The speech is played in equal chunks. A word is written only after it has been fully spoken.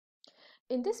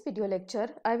In this video lecture,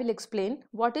 I will explain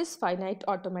what is finite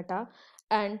automata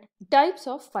and types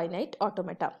of finite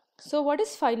automata. So what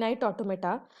is finite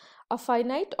automata? A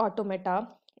finite automata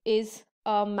is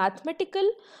a mathematical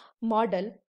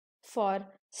model for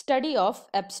study of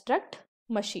abstract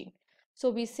machine. So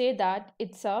we say that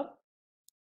it's a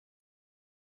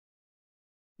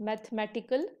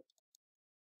mathematical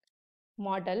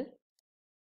model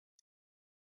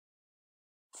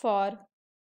for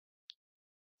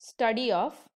study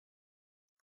of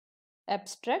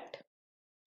abstract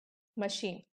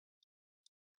machine,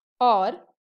 or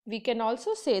we can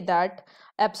also say that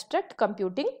abstract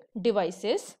computing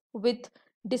devices with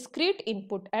discrete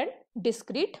input and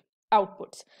discrete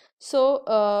outputs. So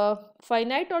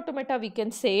finite automata, we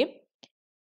can say,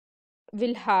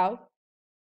 will have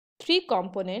three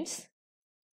components: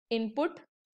 input,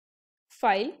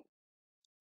 file,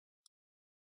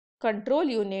 control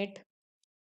unit,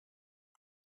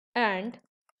 and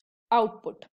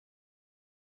output.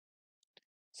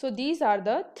 So these are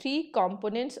the three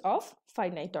components of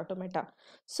finite automata.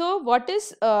 So what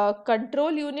is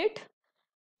control unit?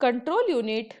 Control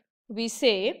unit, we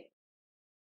say,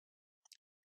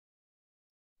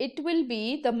 it will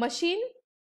be the machine.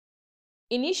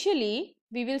 Initially,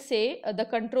 we will say the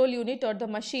control unit or the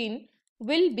machine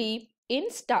will be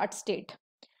in start state.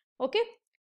 Okay,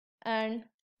 and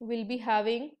we'll be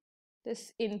having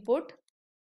this input.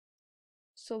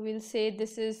 So we'll say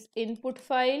this is input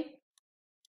file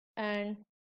and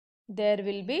there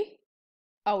will be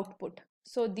output.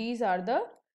 So these are the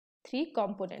three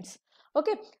components.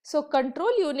 Okay, so control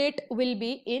unit will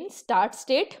be in start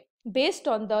state. Based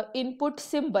on the input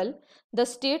symbol, the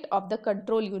state of the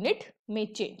control unit may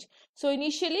change. So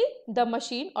initially the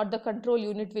machine or the control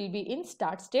unit will be in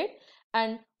start state,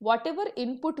 and whatever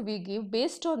input we give,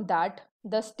 based on that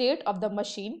the state of the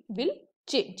machine will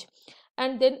change.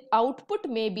 And then output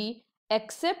may be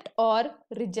accept or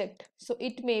reject. So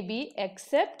it may be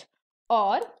accept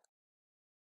or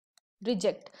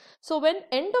reject. So when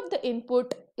end of the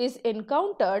input is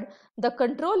encountered, the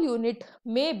control unit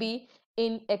may be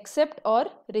in accept or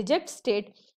reject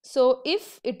state. So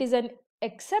if it is an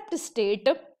accept state,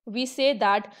 we say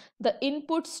that the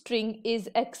input string is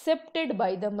accepted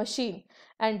by the machine,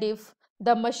 and if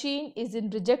the machine is in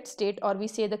reject state, or we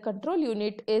say the control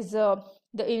unit is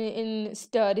in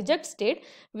reject state,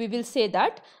 we will say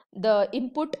that the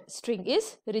input string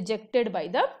is rejected by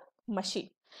the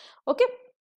machine. Okay,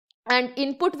 and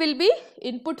input will be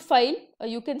input file.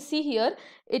 You can see here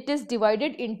it is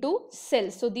divided into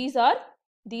cells. So these are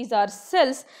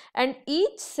cells, and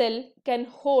each cell can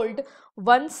hold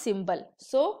one symbol.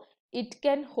 So it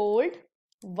can hold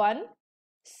one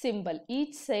symbol.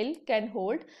 Each cell can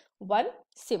hold one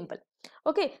symbol.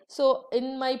 Okay, so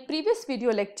in my previous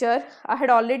video lecture I had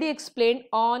already explained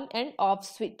on and off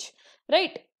switch,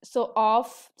 right? So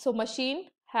off, so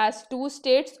machine has two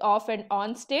states, off and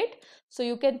on state. So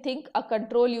you can think a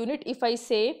control unit, if I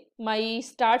say my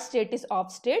start state is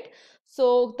off state,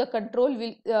 so the control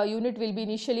unit will be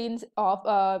initially in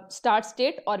off start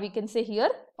state, or we can say here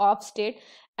off state,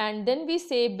 and then we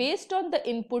say based on the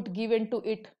input given to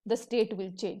it, the state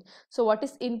will change. So what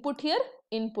is input here?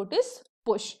 Input is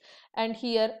push, and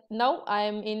here now I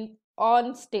am in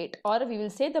on state, or we will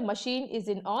say the machine is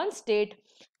in on state.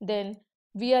 Then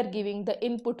we are giving the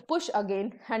input push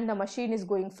again, and the machine is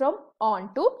going from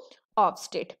on to off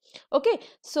state. Okay,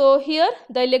 so here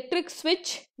the electric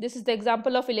switch, this is the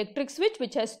example of electric switch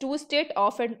which has two state,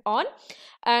 off and on.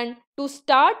 And to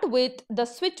start with, the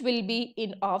switch will be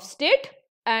in off state,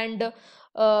 and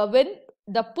when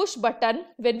the push button,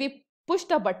 when we push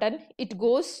the button, it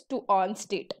goes to on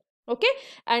state. Okay,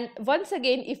 and once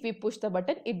again if we push the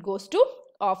button, it goes to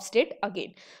off state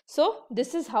again. So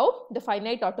this is how the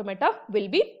finite automata will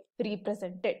be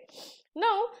represented.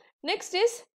 Now next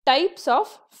is types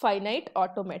of finite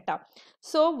automata.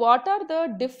 So what are the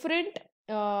different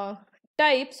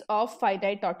types of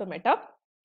finite automata?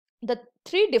 There are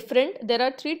three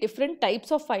different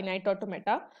types of finite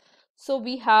automata. So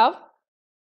we have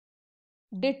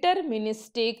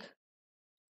deterministic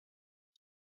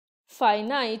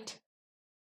finite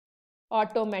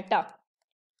automata,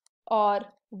 or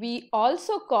we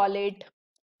also call it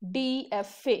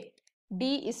DFA.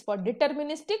 D is for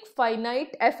deterministic,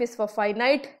 finite, F is for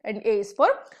finite, and A is for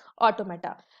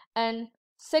automata. And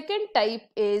second type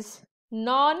is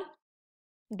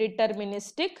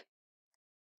non-deterministic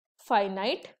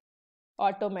finite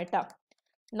automata.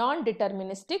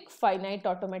 Non-deterministic finite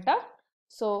automata,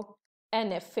 so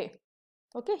NFA.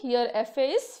 Okay, here FA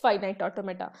is finite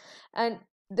automata. And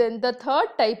then the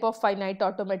third type of finite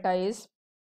automata is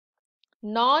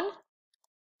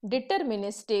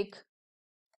non-deterministic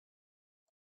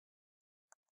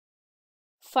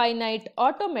finite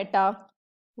automata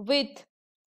with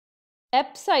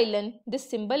epsilon, this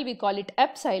symbol we call it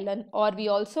epsilon, or we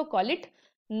also call it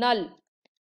null,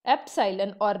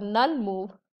 epsilon or null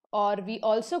move, or we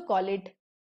also call it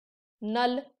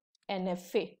null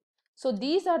NFA. So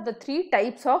these are the three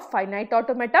types of finite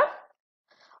automata.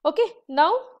 Okay,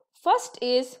 now first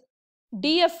is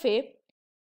DFA.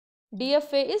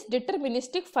 DFA is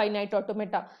deterministic finite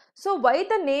automata. So why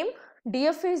the name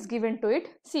DFA is given to it?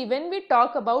 See, when we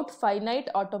talk about finite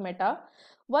automata,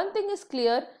 one thing is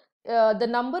clear, the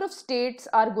number of states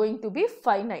are going to be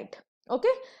finite.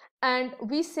 Okay, and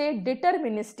we say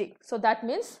deterministic. So that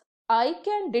means I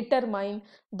can determine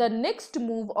the next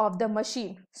move of the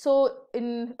machine. So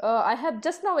in I have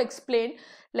just now explained,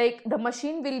 like the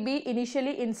machine will be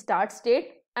initially in start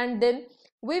state, and then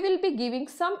we will be giving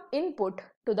some input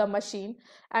to the machine,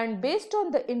 and based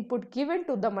on the input given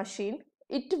to the machine,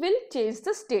 it will change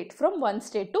the state from one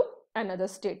state to another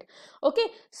state. Okay,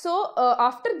 so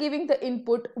after giving the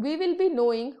input, we will be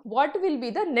knowing what will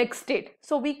be the next state,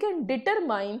 so we can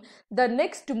determine the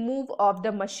next move of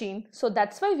the machine. So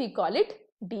that's why we call it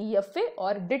DFA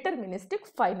or deterministic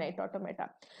finite automata.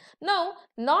 Now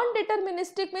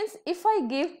non-deterministic means if I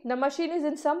give, the machine is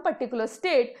in some particular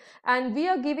state and we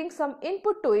are giving some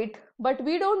input to it, but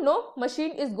we don't know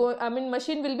machine is going,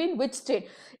 machine will be in which state.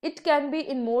 It can be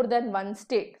in more than one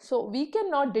state, so we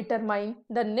cannot determine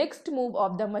the next move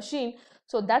of the machine.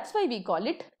 So that's why we call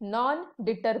it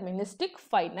non-deterministic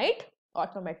finite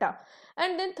automata.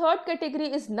 And then third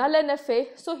category is null NFA.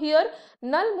 So here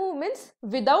null move means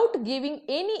without giving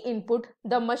any input,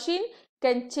 the machine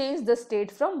can change the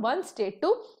state from one state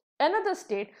to another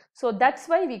state. So that's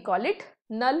why we call it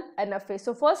null NFA.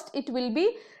 So first it will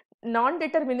be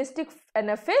non-deterministic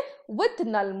NFA with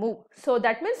null move. So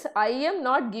that means I am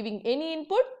not giving any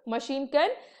input, machine can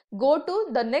go to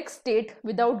the next state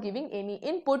without giving any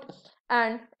input.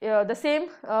 And the same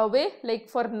way, like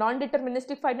for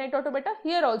non-deterministic finite automata,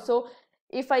 here also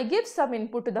if I give some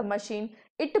input to the machine,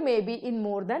 it may be in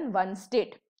more than one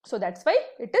state. So that's why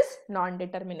it is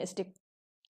non-deterministic.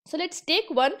 So let's take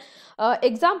one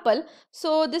example.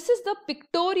 So this is the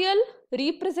pictorial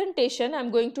representation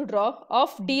I'm going to draw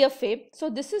of DFA. So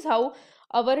this is how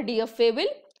our DFA will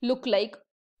look like.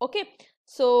 Okay,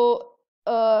 so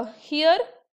here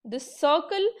this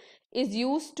circle is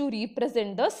used to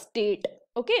represent the state.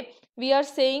 Okay, we are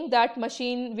saying that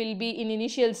machine will be in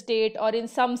initial state or in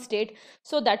some state,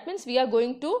 so that means we are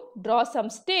going to draw some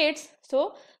states.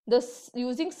 So this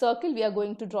using circle we are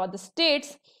going to draw the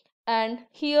states. And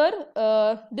here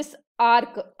this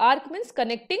arc means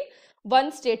connecting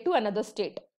one state to another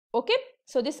state. Okay,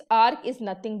 so this arc is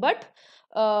nothing but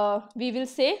we will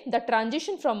say the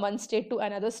transition from one state to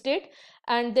another state,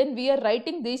 and then we are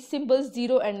writing these symbols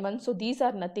 0 and 1. So these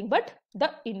are nothing but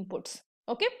the inputs.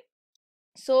 Okay,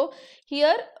 so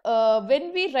here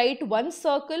when we write one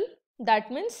circle,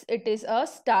 that means it is a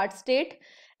start state,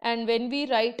 and when we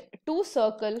write two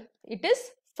circle, it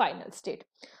is final state.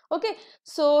 Okay,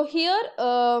 so here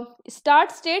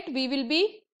start state we will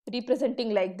be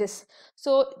representing like this.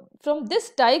 So from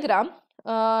this diagram,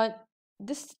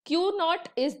 this Q0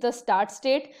 is the start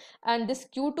state and this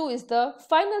Q2 is the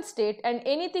final state, and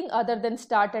anything other than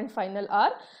start and final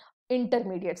are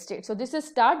intermediate state. So this is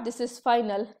start, this is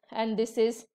final, and this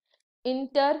is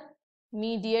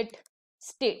intermediate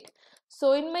state.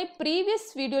 So in my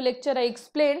previous video lecture I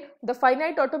explained the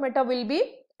finite automata will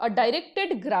be a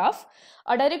directed graph.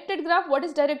 A directed graph, what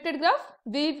is directed graph?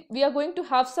 We are going to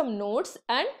have some nodes,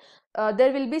 and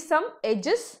there will be some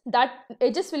edges. That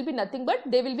edges will be nothing but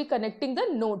they will be connecting the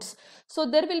nodes. So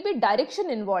there will be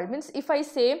direction involved. Means if I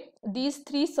say these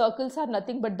three circles are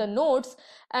nothing but the nodes,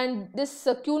 and this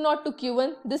Q0 to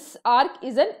Q1, this arc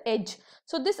is an edge.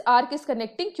 So this arc is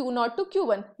connecting Q0 to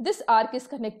Q1. This arc is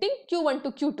connecting Q1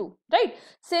 to Q2, right?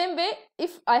 Same way,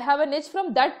 if I have an edge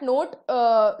from that node,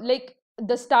 like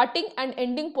the starting and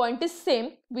ending point is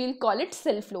same, we'll call it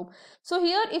self loop. So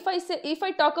here if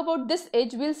I talk about this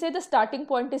edge, we'll say the starting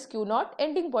point is Q0,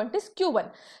 ending point is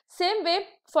Q1. Same way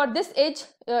for this edge,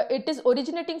 it is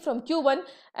originating from Q1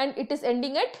 and it is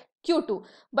ending at Q2.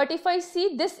 But if I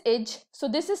see this edge, so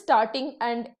this is starting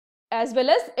and as well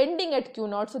as ending at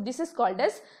Q0, so this is called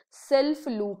as self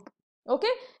loop.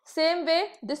 Okay, same way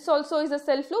this also is a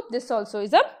self loop, this also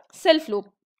is a self loop.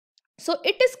 So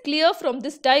it is clear from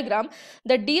this diagram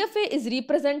that DFA is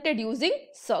represented using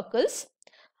circles,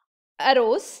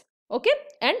 arrows, okay,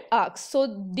 and arcs. So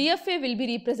DFA will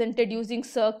be represented using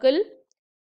circle,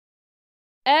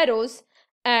 arrows,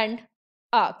 and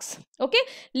arcs. Okay,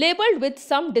 labeled with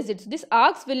some digits. This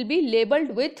arcs will be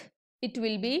labeled with, it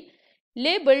will be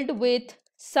labeled with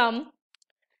some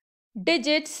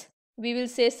digits, we will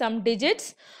say some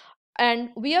digits, and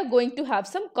we are going to have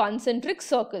some concentric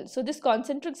circle. So this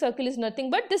concentric circle is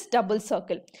nothing but this double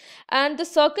circle, and the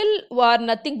circle are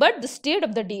nothing but the state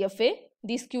of the DFA.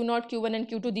 These Q0, Q1 and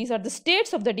Q2, these are the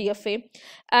states of the DFA,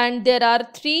 and there are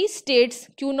three states,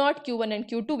 Q0, Q1 and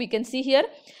Q2, we can see here,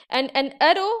 and an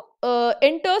arrow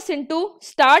enters into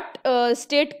start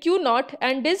state Q0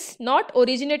 and is not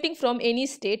originating from any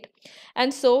state,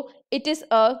 and so it is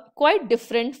quite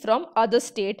different from other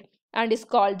state and is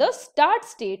called the start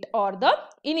state or the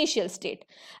initial state.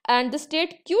 And the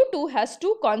state Q2 has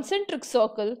two concentric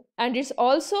circle, and it's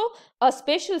also a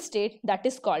special state that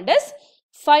is called as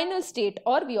final state,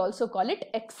 or we also call it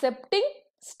accepting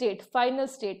state, final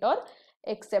state or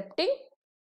accepting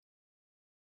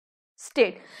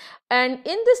state. And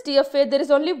in this DFA there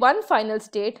is only one final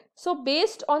state. So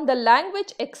based on the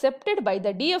language accepted by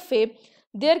the DFA,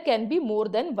 there can be more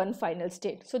than one final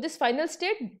state. So this final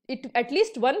state, at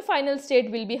least one final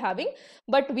state will be having,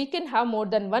 but we can have more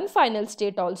than one final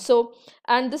state also.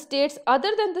 And the states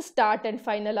other than the start and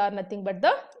final are nothing but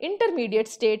the intermediate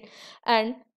state.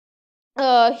 And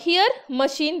here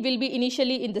machine will be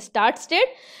initially in the start state.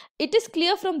 It is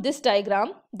clear from this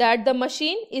diagram that the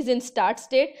machine is in start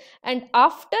state, and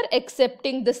after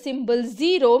accepting the symbol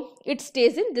 0, it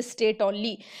stays in this state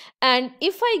only. And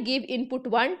if I give input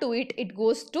 1 to it, it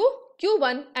goes to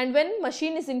Q1, and when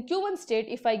machine is in Q1 state,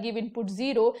 if I give input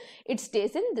 0, it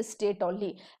stays in this state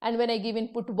only. And when I give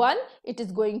input 1, it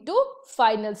is going to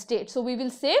final state. So we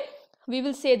will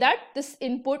say that this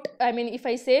input, if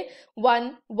I say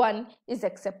 1 1 is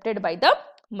accepted by the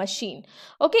machine.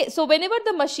 Okay, so whenever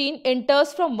the machine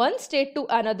enters from one state to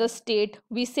another state,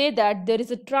 we say that there is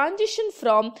a transition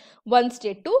from one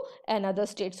state to another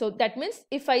state. So that means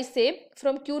if I say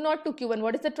from Q0 to Q1,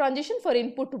 what is the transition for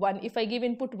input 1? If I give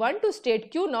input 1 to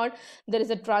state Q0, there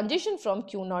is a transition from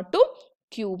Q0 to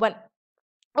Q1.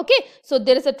 Okay, so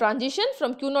there is a transition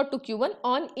from Q0 to Q1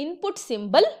 on input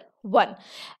symbol 1,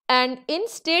 and in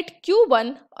state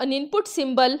Q1 on input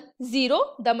symbol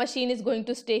 0, the machine is going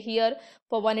to stay here.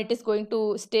 For 1 it is going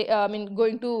to stay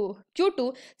going to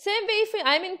Q2. Same way, if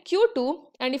I am in Q2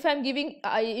 and if I am giving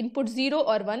input 0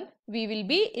 or 1,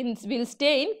 will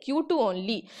stay in Q2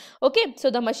 only. Okay,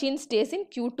 so the machine stays in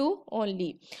Q2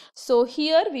 only. So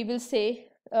here we will say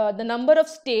the number of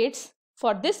states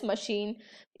for this machine,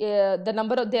 there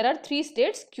are 3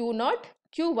 states, Q0,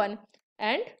 Q1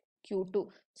 and Q2.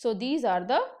 So these are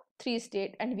the 3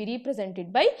 states, and we represent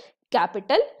it by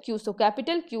capital Q. So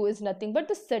capital Q is nothing but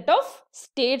the set of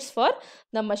states for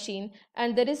the machine,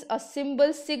 and there is a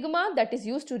symbol sigma that is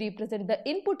used to represent the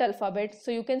input alphabet.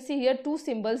 So you can see here 2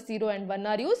 symbols, 0 and 1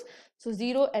 are used. So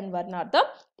 0 and 1 are the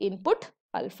input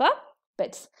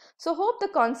alphabets. So hope the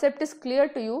concept is clear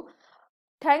to you.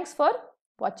 Thanks for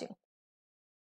watching.